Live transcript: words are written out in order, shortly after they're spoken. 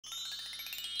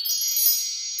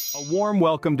A warm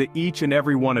welcome to each and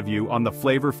every one of you on the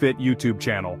Flavour Fit YouTube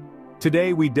channel.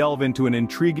 Today we delve into an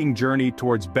intriguing journey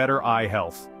towards better eye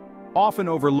health. Often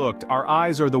overlooked, our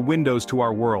eyes are the windows to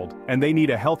our world, and they need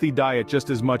a healthy diet just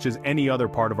as much as any other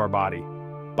part of our body.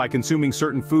 By consuming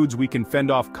certain foods we can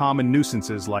fend off common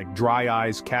nuisances like dry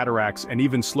eyes, cataracts, and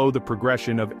even slow the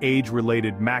progression of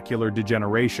age-related macular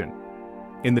degeneration.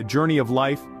 In the journey of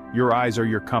life, your eyes are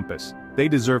your compass. They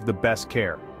deserve the best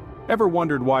care. Ever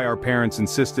wondered why our parents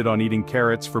insisted on eating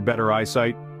carrots for better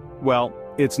eyesight? Well,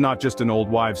 it's not just an old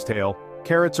wives' tale.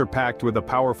 Carrots are packed with a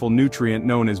powerful nutrient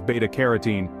known as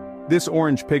beta-carotene. This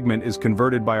orange pigment is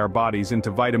converted by our bodies into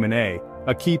vitamin A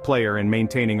key player in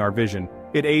maintaining our vision.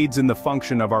 It aids in the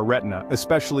function of our retina,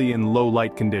 especially in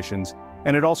low-light conditions,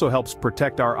 and it also helps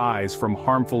protect our eyes from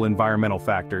harmful environmental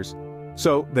factors.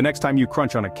 So, the next time you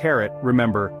crunch on a carrot,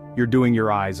 remember, you're doing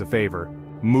your eyes a favor.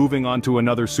 Moving on to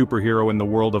another superhero in the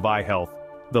world of eye health,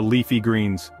 the leafy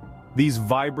greens. These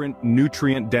vibrant,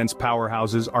 nutrient-dense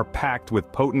powerhouses are packed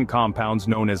with potent compounds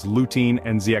known as lutein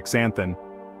and zeaxanthin.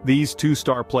 These two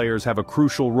star players have a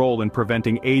crucial role in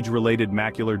preventing age-related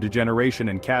macular degeneration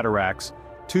and cataracts,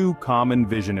 two common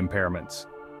vision impairments.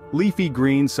 Leafy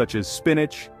greens such as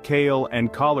spinach, kale,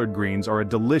 and collard greens are a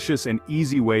delicious and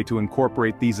easy way to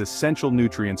incorporate these essential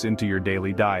nutrients into your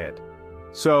daily diet.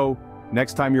 So,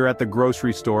 next time you're at the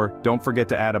grocery store, don't forget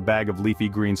to add a bag of leafy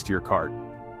greens to your cart.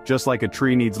 Just like a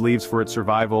tree needs leaves for its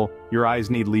survival, your eyes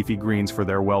need leafy greens for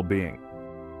their well-being.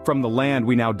 From the land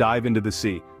we now dive into the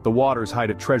sea. The waters hide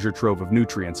a treasure trove of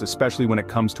nutrients, especially when it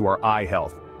comes to our eye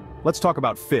health. Let's talk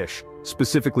about fish,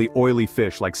 specifically oily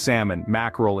fish like salmon,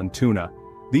 mackerel, and tuna.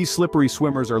 These slippery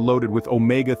swimmers are loaded with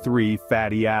omega-3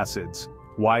 fatty acids.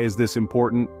 Why is this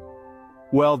important?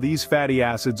 Well, these fatty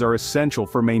acids are essential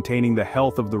for maintaining the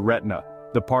health of the retina,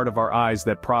 the part of our eyes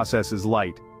that processes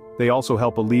light. They also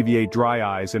help alleviate dry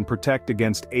eyes and protect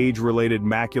against age-related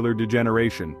macular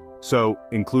degeneration. So,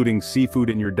 including seafood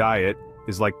in your diet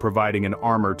is like providing an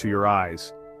armor to your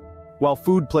eyes. While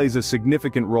food plays a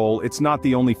significant role, it's not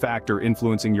the only factor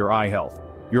influencing your eye health.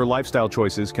 Your lifestyle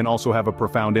choices can also have a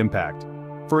profound impact.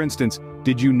 For instance,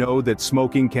 did you know that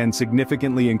smoking can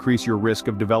significantly increase your risk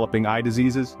of developing eye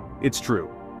diseases? It's true.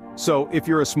 So, if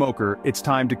you're a smoker, it's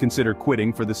time to consider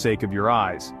quitting for the sake of your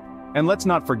eyes. And let's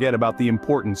not forget about the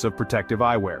importance of protective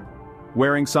eyewear.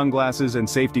 Wearing sunglasses and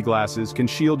safety glasses can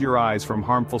shield your eyes from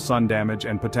harmful sun damage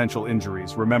and potential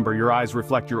injuries. Remember, your eyes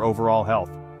reflect your overall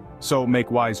health. So make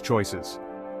wise choices.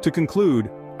 To conclude,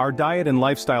 our diet and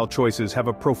lifestyle choices have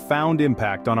a profound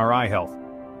impact on our eye health.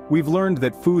 We've learned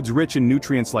that foods rich in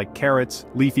nutrients like carrots,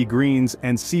 leafy greens,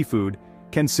 and seafood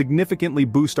can significantly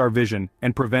boost our vision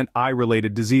and prevent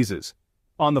eye-related diseases.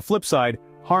 On the flip side,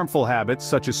 harmful habits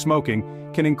such as smoking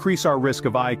can increase our risk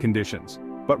of eye conditions.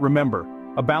 But remember,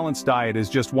 a balanced diet is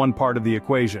just one part of the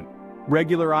equation.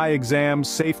 Regular eye exams,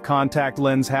 safe contact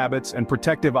lens habits, and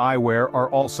protective eyewear are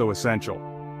also essential.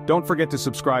 Don't forget to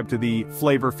subscribe to the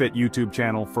Flavour Fit YouTube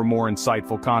channel for more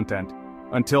insightful content.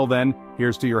 Until then,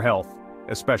 here's to your health,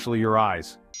 especially your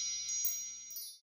eyes.